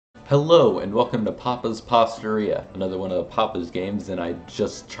Hello and welcome to Papa's Pastaria, another one of the Papa's games, and I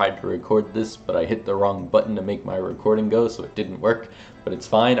just tried to record this, but I hit the wrong button to make my recording go, so it didn't work, but it's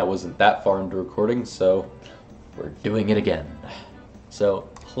fine. I wasn't that far into recording, so we're doing it again. So,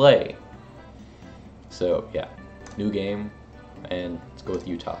 play. So, yeah, new game, and let's go with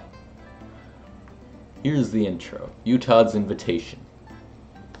Utah. Here's the intro. Utah's invitation.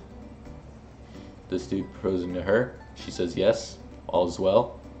 This dude proposing to her. She says yes, all's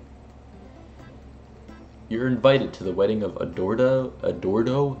well. You're invited to the wedding of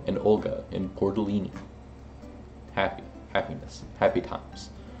Adordo and Olga in Portolini. Happiness, happy times.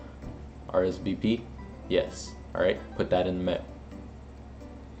 RSVP? Yes. Alright, put that in the mail.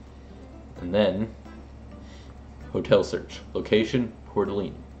 And then, hotel search. Location,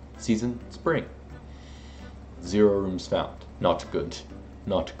 Portolini. Season, spring. 0 rooms found. Not good.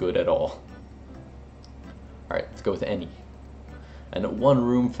 Not good at all. Alright, let's go with any. And 1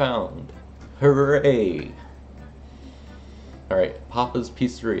 room found. Hooray! Alright, Papa's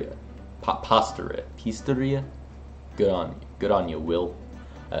Pizzeria. Pastaria? Good on you. Good on you, Will.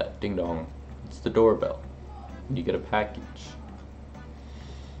 Ding dong. It's the doorbell. You get a package.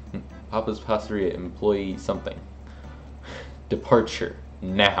 Papa's Pastaria employee something. Departure.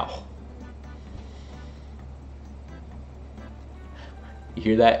 Now. You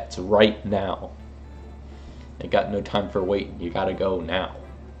hear that? It's right now. They got no time for waiting. You gotta go now.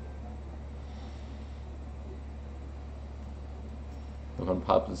 Look on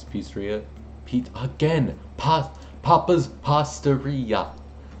Papa's Pizzeria. Again! Papa's Pastaria.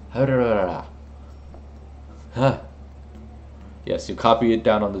 Huh. Yes, you copy it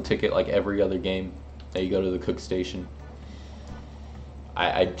down on the ticket like every other game. Then you go to the cook station.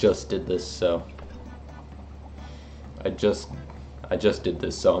 I just did this, so I just did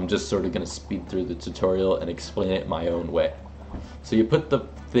this, so I'm just sort of gonna speed through the tutorial and explain it my own way. So you put the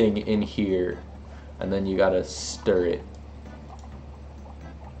thing in here, and then you gotta stir it.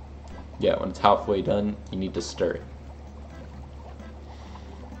 Yeah, when it's halfway done, you need to stir it.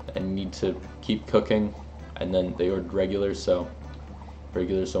 And you need to keep cooking, and then they ordered regular, so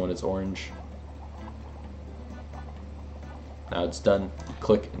when it's orange. Now it's done,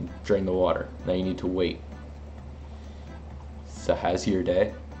 click and drain the water. Now you need to wait. So has your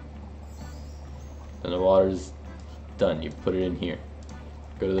day. Then the water's done, you put it in here.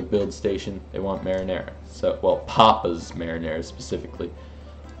 Go to the build station, they want marinara. So, well, Papa's marinara specifically.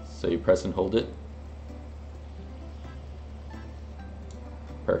 So you press and hold it.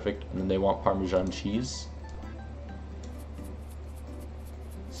 Perfect. And then they want Parmesan cheese.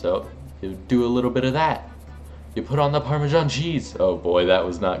 So you do a little bit of that. You put on the Parmesan cheese. Oh boy, that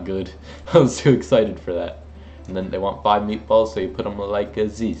was not good. I was too excited for that. And then they want 5 meatballs, so you put them like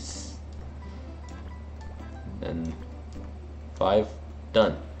this. And 5,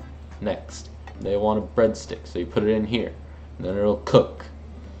 done. Next, they want a breadstick, so you put it in here. And then it'll cook.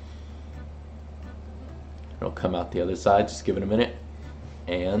 It'll come out the other side, just give it a minute.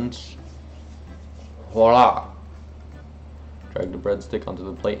 And voila! Drag the breadstick onto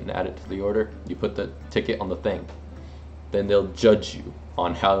the plate and add it to the order. You put the ticket on the thing. Then they'll judge you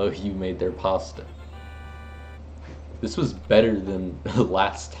on how you made their pasta. This was better than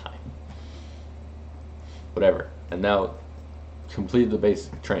last time. Whatever. And now, complete the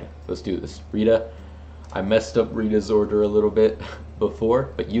basic training. Let's do this. Rita, I messed up Rita's order a little bit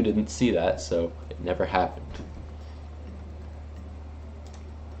before, but you didn't see that, so it never happened.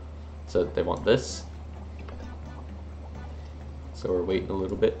 So they want this. So we're waiting a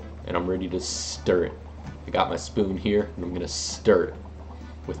little bit, and I'm ready to stir it. I got my spoon here, and I'm gonna stir it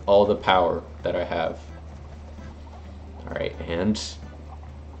with all the power that I have. Alright, and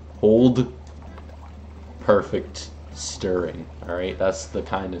hold. Perfect stirring. Alright, that's the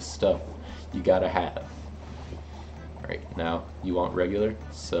kind of stuff you gotta have. Alright, now you want regular,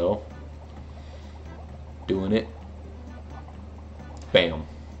 so doing it. Bam.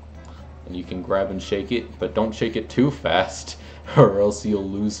 And you can grab and shake it, but don't shake it too fast or else you'll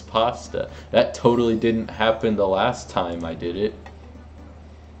lose pasta. That totally didn't happen the last time I did it.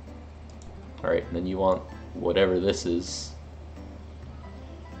 Alright, and then you want whatever this is.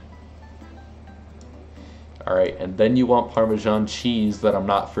 Alright, and then you want Parmesan cheese that I'm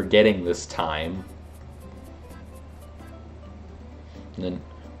not forgetting this time. And then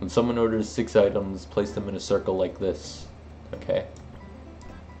when someone orders 6 items, place them in a circle like this. Okay.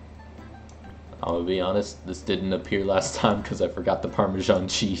 I'm gonna be honest, this didn't appear last time because I forgot the Parmesan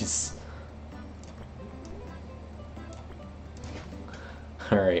cheese.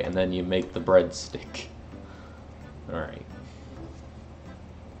 Alright, and then you make the breadstick. Alright.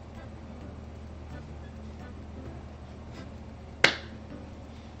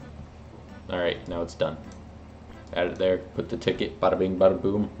 Alright, now it's done. Add it there, put the ticket, bada bing, bada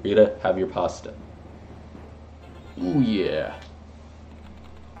boom. Rita, have your pasta. Ooh, yeah.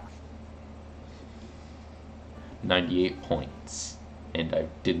 98 points. And I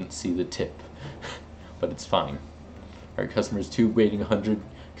didn't see the tip. But it's fine. Alright, customers 2, waiting 100,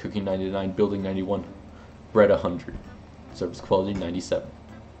 cooking 99, building 91, bread 100, service quality 97.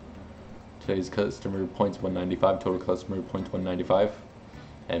 Today's customer points 195, total customer points 195,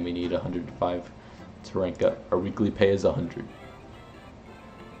 and we need 105 to rank up. Our weekly pay is 100.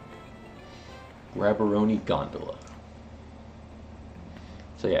 Grabberoni gondola.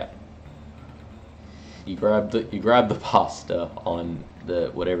 So yeah, you grab the pasta on the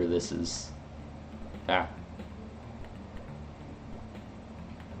whatever this is. And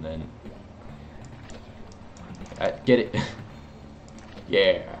then get it.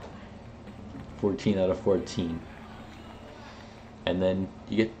 Yeah. 14 out of 14. And then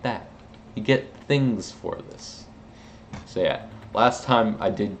you get that. You get things for this. So yeah, last time I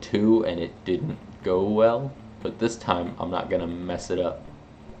did 2 and it didn't go well, but this time I'm not gonna mess it up.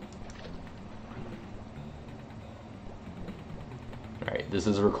 Alright, this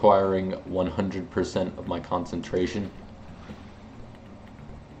is requiring 100% of my concentration.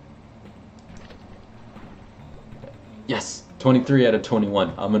 Yes! 23 out of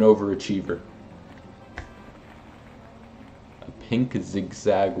 21. I'm an overachiever. A pink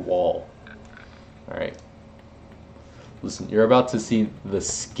zigzag wall. Alright. Listen, you're about to see the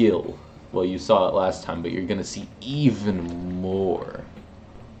skill. Well, you saw it last time, but you're gonna see even more.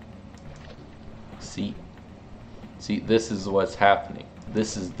 See, this is what's happening.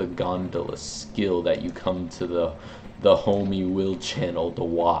 This is the gondola skill that you come to the Homie Will channel to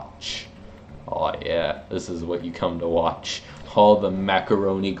watch. Oh yeah, this is what you come to watch. All the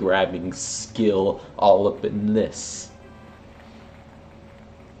macaroni grabbing skill all up in this.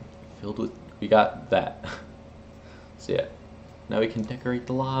 Filled with, we got that. So yeah, now we can decorate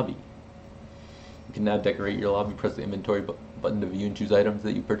the lobby. You can now decorate your lobby, press the inventory button to view and choose items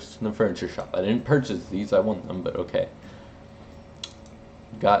that you purchased in the furniture shop. I didn't purchase these, I want them, but okay.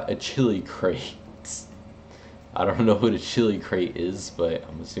 Got a chili crate. I don't know what a chili crate is, but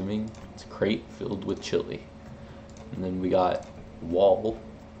I'm assuming it's a crate filled with chili. And then we got wall,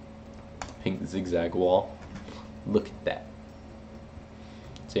 pink zigzag wall. Look at that.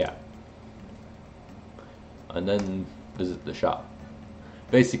 So yeah. And then visit the shop.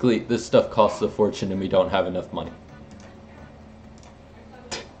 Basically, this stuff costs a fortune and we don't have enough money.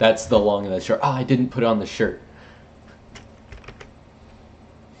 That's the long and the short. Oh, I didn't put on the shirt.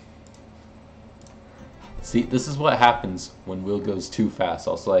 See, this is what happens when Will goes too fast.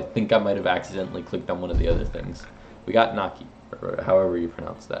 Also, I think I might have accidentally clicked on one of the other things. We got Naki, or however you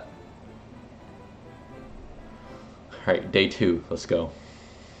pronounce that. Alright, day 2. Let's go.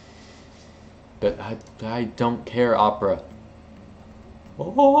 But I don't care, opera.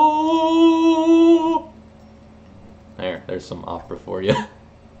 Oh! There's some opera for you.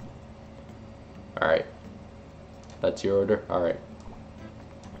 Alright. That's your order? Alright.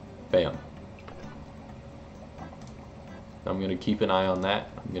 Bam. I'm going to keep an eye on that.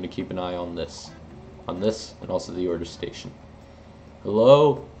 I'm going to keep an eye on this. On this, and also the order station.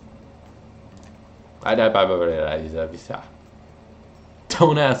 Hello?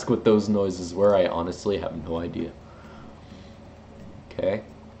 Don't ask what those noises were. I honestly have no idea. Okay.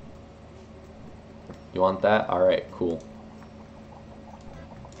 You want that? Alright, cool.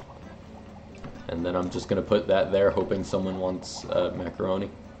 And then I'm just going to put that there, hoping someone wants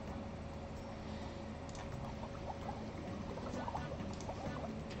macaroni.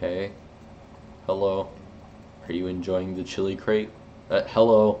 Okay. Hello. Are you enjoying the chili crate?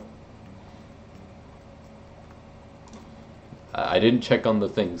 Hello. I didn't check on the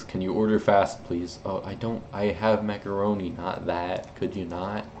things. Can you order fast, please? Oh, I have macaroni, not that. Could you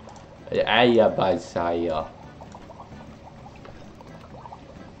not?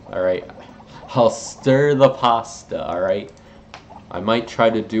 Alright. I'll stir the pasta, alright? I might try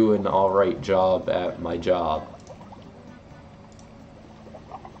to do an alright job at my job.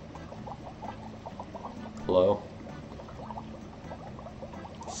 Hello?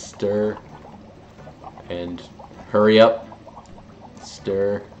 Stir. And hurry up.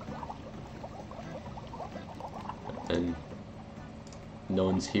 Stir. And no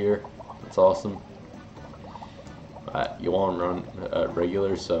one's here. That's awesome. You want to run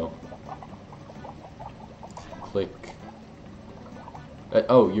regular, so click.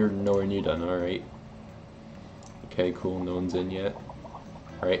 Oh, you're nowhere near done. Alright. Okay, cool. No one's in yet.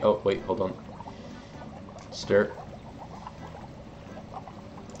 Alright. Oh, wait. Hold on. Stir.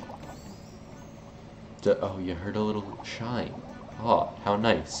 Oh, you heard a little shine. Oh, how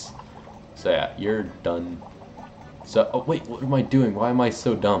nice. So yeah, you're done. So, oh wait, what am I doing? Why am I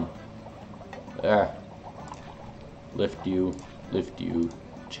so dumb? Ah. Lift you,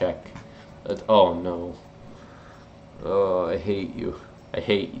 check. Oh no. Oh, I hate you. I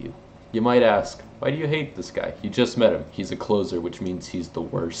hate you. You might ask, why do you hate this guy? You just met him. He's a closer, which means he's the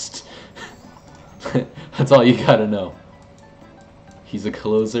worst. That's all you gotta know. He's a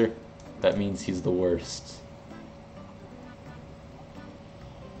closer, that means he's the worst.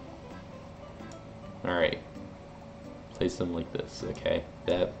 Alright. Place them like this, okay?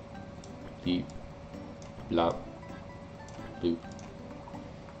 That, beep, blop, bloop.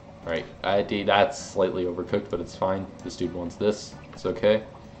 Alright, that's slightly overcooked, but it's fine. This dude wants this. It's okay.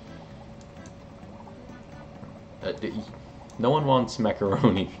 No one wants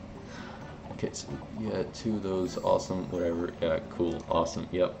macaroni. Okay, so yeah, 2 of those. Awesome, whatever. Yeah, cool, awesome.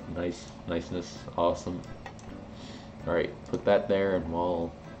 Yep, nice, niceness, awesome. Alright, put that there, and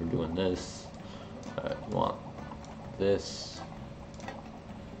while we're doing this, you want this.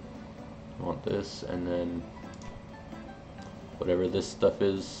 You want this, and then whatever this stuff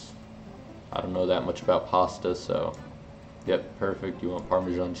is. I don't know that much about pasta, so yep, perfect. You want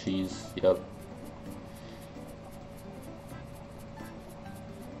Parmesan cheese? Yep.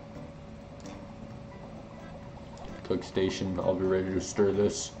 Cook station, I'll be ready to stir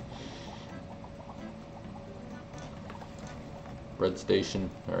this. Bread station,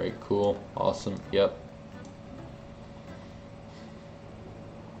 alright, cool, awesome, yep.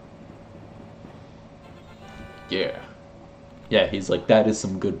 Yeah. Yeah, he's like, that is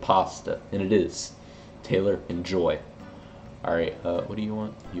some good pasta. And it is. Taylor, enjoy. Alright, what do you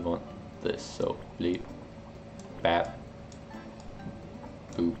want? You want this. So, bleep. Bap.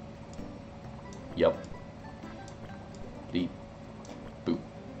 Boop. Yup. Bleep. Boop.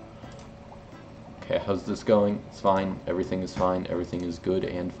 Okay, how's this going? It's fine. Everything is fine. Everything is good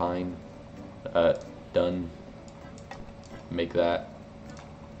and fine. Done. Make that.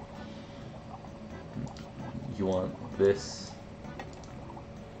 You want this.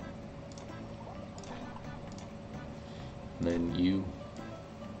 And then you.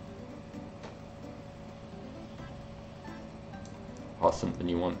 Awesome. Then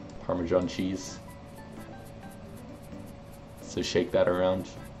you want Parmesan cheese. So shake that around.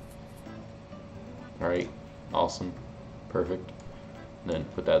 Alright. Awesome. Perfect. And then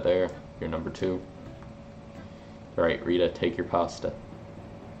put that there. Your number 2. Alright, Rita, take your pasta.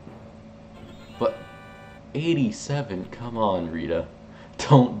 But 87? Come on, Rita.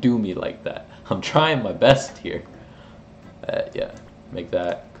 Don't do me like that. I'm trying my best here. Yeah, make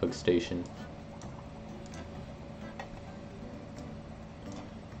that cook station.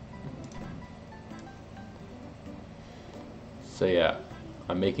 So yeah,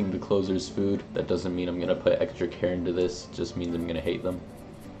 I'm making the closers food. That doesn't mean I'm gonna put extra care into this, it just means I'm gonna hate them.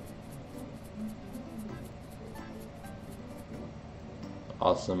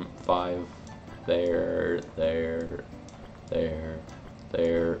 Awesome, 5, there,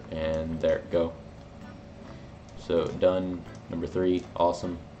 and there, go. So done, number 3,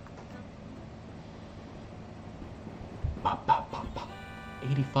 awesome.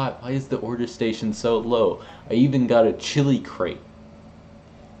 85, why is the order station so low? I even got a chili crate.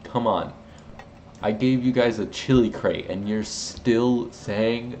 Come on. I gave you guys a chili crate and you're still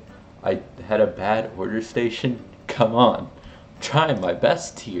saying I had a bad order station? Come on. I'm trying my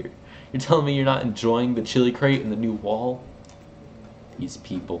best here. You're telling me you're not enjoying the chili crate and the new wall? These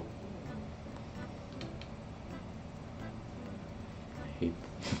people. I hate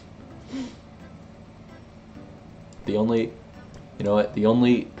the only, you know what, the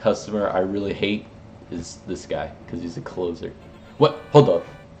only customer I really hate is this guy, because he's a closer. What? Hold up.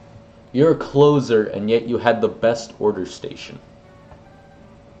 You're a closer and yet you had the best order station.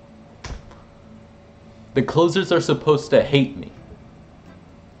 The closers are supposed to hate me.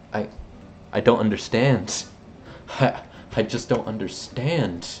 I don't understand. I just don't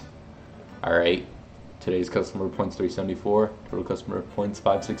understand. Alright. Today's customer points 374. Total customer points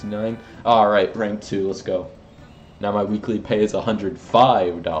 569. Alright, rank 2, let's go. Now my weekly pay is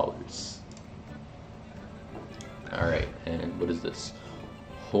 $105. Alright, and what is this?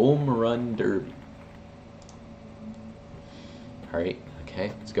 Home Run Derby. Alright,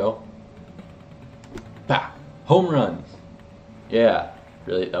 okay, let's go. Bah! Home run! Yeah,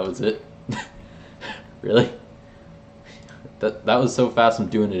 really, that was it? Really? That was so fast, I'm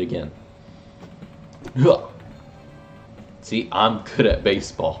doing it again. See, I'm good at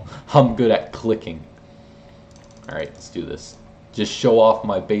baseball. I'm good at clicking. Alright, let's do this. Just show off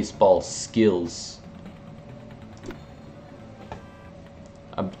my baseball skills.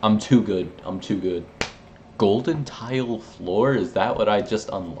 I'm too good. I'm too good. Golden tile floor? Is that what I just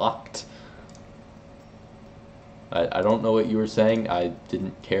unlocked? I don't know what you were saying. I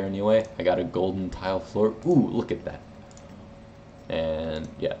didn't care anyway. I got a golden tile floor. Ooh, look at that. And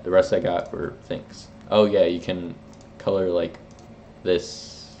yeah, the rest I got were things. Oh yeah, you can color like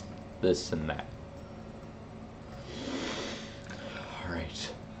this, this, and that.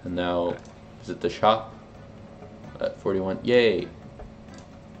 Alright, and now, is it the shop? At 41, yay!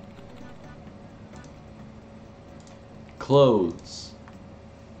 Clothes.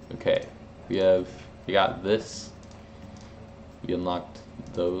 Okay, we got this. We unlocked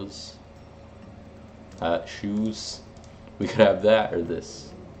those. Shoes. We could have that or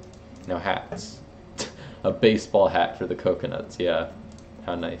this. Now hats. A baseball hat for the coconuts, yeah.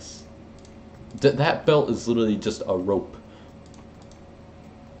 How nice. That belt is literally just a rope.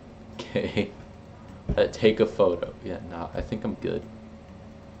 Okay. Take a photo. Yeah, nah, I think I'm good.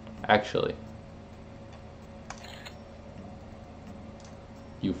 Actually.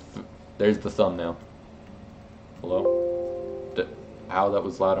 There's the thumbnail. Hello? Ow, that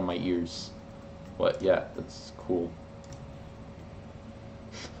was loud in my ears. What? Yeah, that's cool.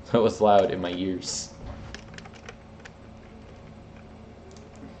 That was loud in my ears.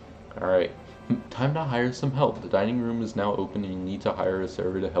 Alright. Time to hire some help. The dining room is now open and you need to hire a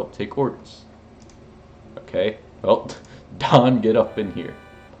server to help take orders. Okay. Well, Don, get up in here.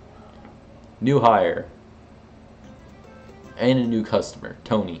 New hire. And a new customer,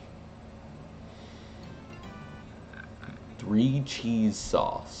 Tony. 3 cheese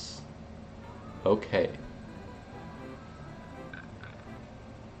sauce. Okay.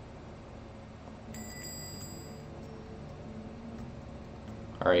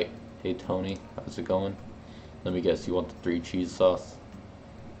 Alright. Hey Tony, how's it going? Let me guess, you want the 3 cheese sauce?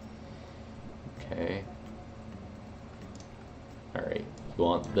 Okay. Alright. You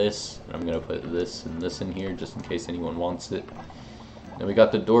want this? And I'm gonna put this and this in here just in case anyone wants it. And we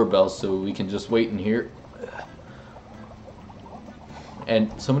got the doorbell so we can just wait in here. And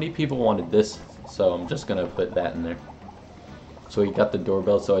so many people wanted this, so I'm just gonna put that in there. So we got the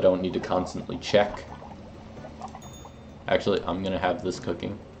doorbell so I don't need to constantly check. Actually, I'm gonna have this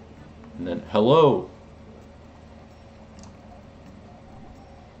cooking. And then, hello!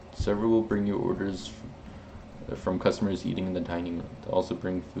 Server will bring you orders from customers eating in the dining room. They'll also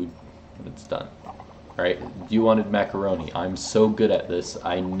bring food when it's done. Alright, you wanted macaroni. I'm so good at this,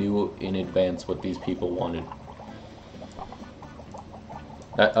 I knew in advance what these people wanted.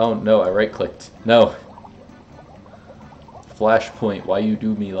 Oh no, I right-clicked. No! Flashpoint, why you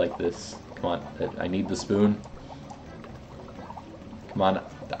do me like this? Come on, I need the spoon. Come on,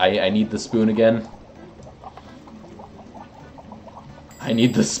 I need the spoon again. I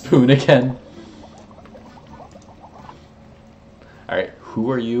need the spoon again. Alright,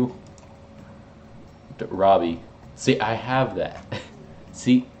 who are you? Robbie. See, I have that.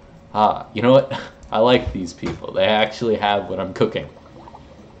 See? You know what? I like these people. They actually have what I'm cooking.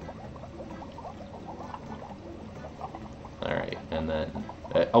 Alright, and then...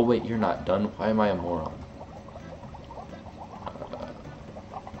 oh wait, you're not done. Why am I a moron?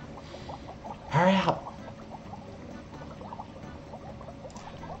 Hurry up!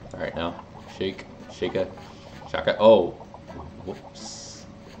 Alright, now. Shake. Shaka. Shaka. Oh! Whoops.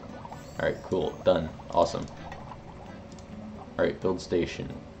 Alright, cool. Done. Awesome. Alright, build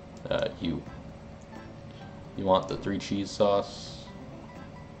station. You. You want the 3 cheese sauce?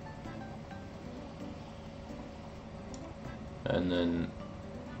 And then,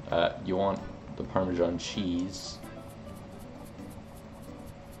 you want the Parmesan cheese.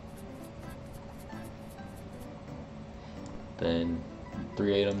 Then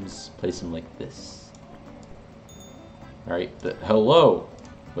 3 items, place them like this. Alright, hello!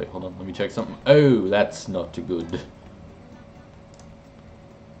 Wait, hold on, let me check something. Oh, that's not too good.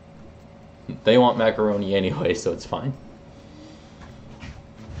 They want macaroni anyway, so it's fine.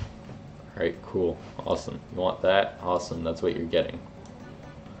 Alright, cool. Awesome. You want that? Awesome, that's what you're getting.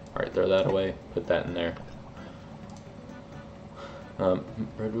 Alright, throw that away, put that in there.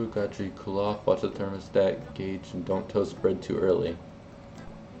 Breadwood got you, cool off, watch the thermostat gauge, and don't toast bread too early.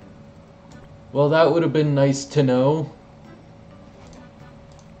 Well, that would have been nice to know.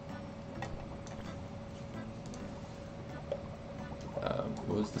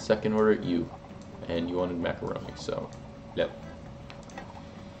 What was the second order? You. And you wanted macaroni, so, yep.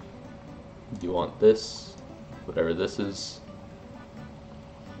 You want this, whatever this is.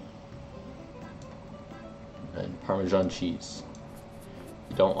 And Parmesan cheese.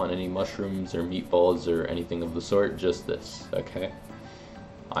 You don't want any mushrooms or meatballs or anything of the sort, just this, okay?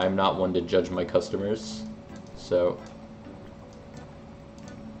 I'm not one to judge my customers, so...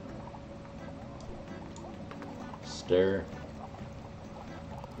 Stir.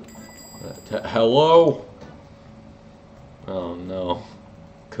 Hello? Oh no.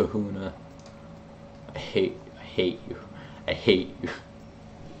 Kahuna. I hate you. I hate you.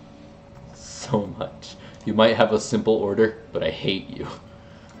 So much. You might have a simple order, but I hate you.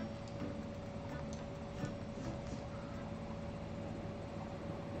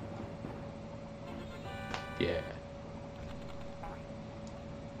 Yeah.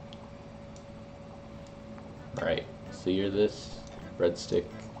 Alright, so you're this breadstick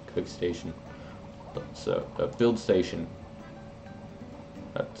cook station. So, build station.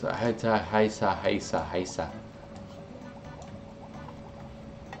 Heisa.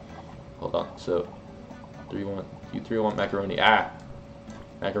 Hold on, so you three want macaroni.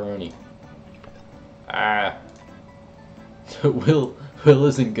 Macaroni. Will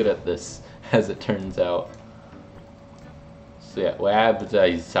isn't good at this, as it turns out. So yeah,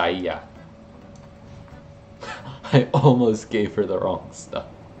 I almost gave her the wrong stuff.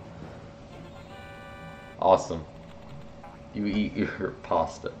 Awesome. You eat your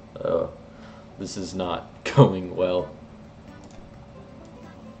pasta. This is not going well.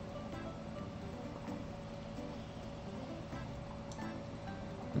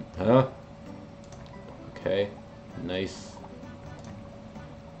 Huh? Okay. Nice.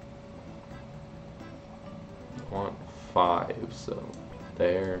 I want 5, so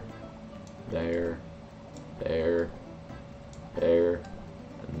there, and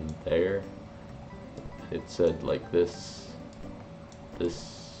there. It said like this, and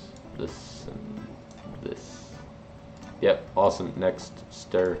this. Yep, awesome. Next,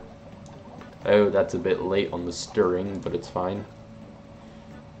 stir. Oh, that's a bit late on the stirring, but it's fine.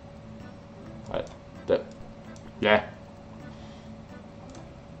 Yeah.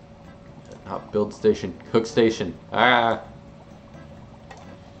 Not build station, cook station.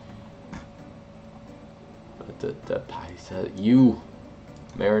 You,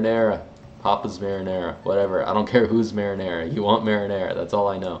 marinara, Papa's marinara, whatever. I don't care who's marinara. You want marinara. That's all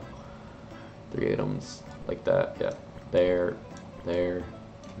I know. 3 items like that. Yeah. There.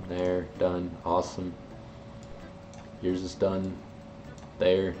 Done. Awesome. Yours is done.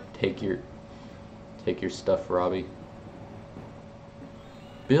 There. Take your stuff, Robbie.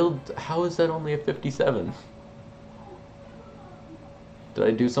 Build. How is that only a 57? Did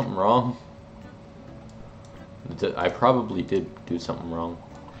I do something wrong? I probably did do something wrong.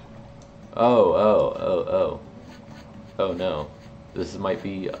 Oh no. This might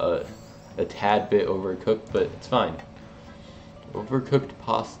be a tad bit overcooked, but it's fine. Overcooked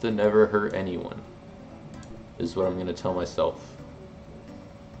pasta never hurt anyone, is what I'm gonna tell myself.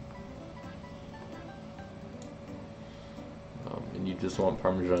 And you just want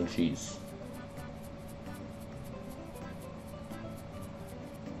Parmesan cheese.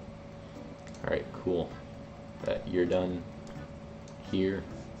 Alright, cool. You're done here.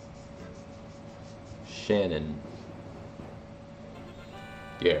 Shannon.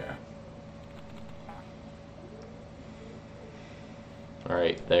 Yeah.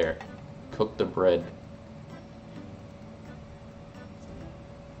 Alright, there. Cook the bread.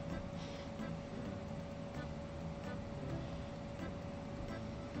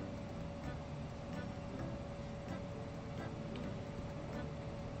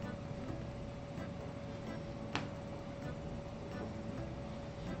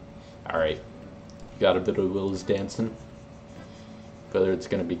 Alright, got a bit of Will's dancing. Whether it's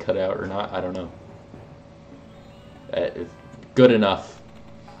going to be cut out or not, I don't know. Good enough.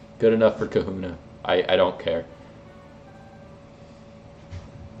 Good enough for Kahuna. I don't care.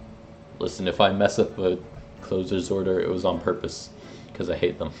 Listen, if I mess up a closer's order, it was on purpose. Because I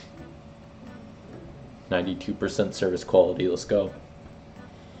hate them. 92% service quality, let's go.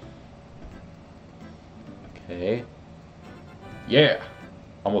 Okay. Yeah!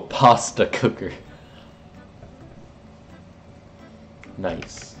 I'm a pasta cooker.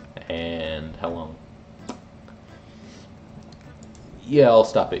 Nice. And how long? Yeah, I'll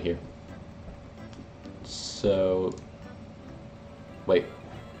stop it here. So, wait.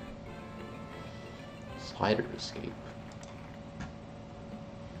 Slider escape.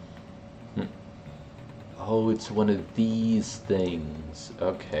 Oh, it's one of these things.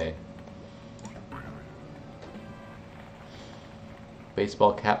 Okay.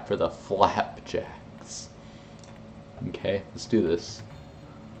 Baseball cap for the flapjacks. Okay, let's do this.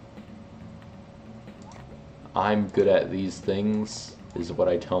 I'm good at these things, is what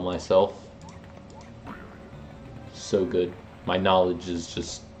I tell myself. So good. My knowledge is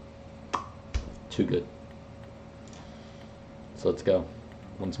just too good. So let's go.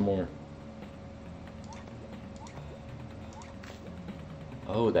 Once more.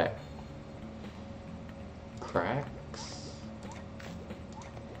 Oh, that cracks.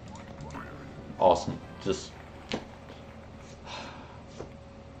 Awesome. Just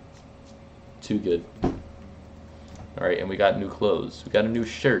Too good. Alright, and we got new clothes. We got a new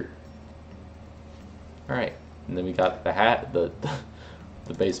shirt. Alright, and then we got the hat, the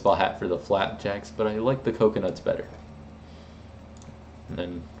baseball hat for the flapjacks, but I like the coconuts better. And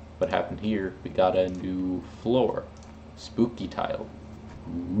then what happened here, we got a new floor. Spooky tile.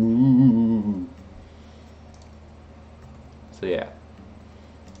 Ooh. So yeah,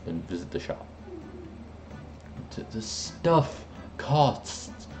 and visit the shop. The stuff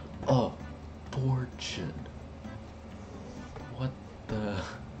costs a fortune. What the?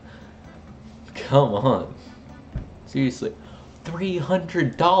 Come on. Seriously.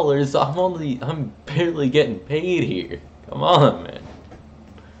 $300? I'm barely getting paid here. Come on, man.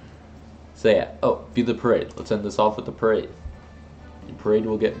 So yeah, oh, view the parade. Let's end this off with the parade. Your parade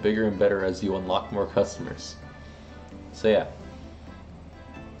will get bigger and better as you unlock more customers. So yeah.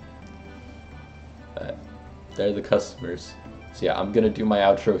 There are the customers. So yeah, I'm gonna do my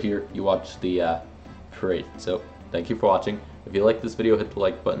outro here. You watch the parade. So thank you for watching. If you like this video, hit the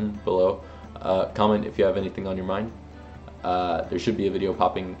like button below. Comment if you have anything on your mind. There should be a video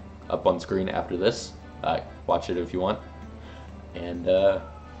popping up on screen after this. Watch it if you want. And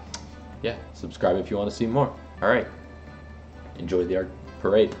yeah, subscribe if you want to see more. Alright. Enjoy the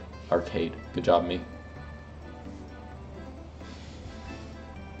parade. Arcade. Good job, me.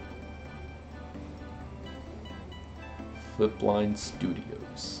 Flipline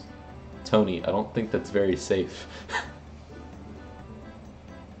Studios. Tony, I don't think that's very safe.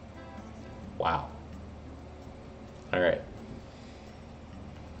 Wow. Alright.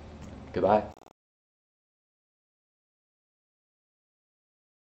 Goodbye.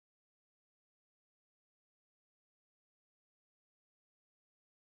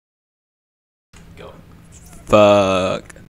 Go.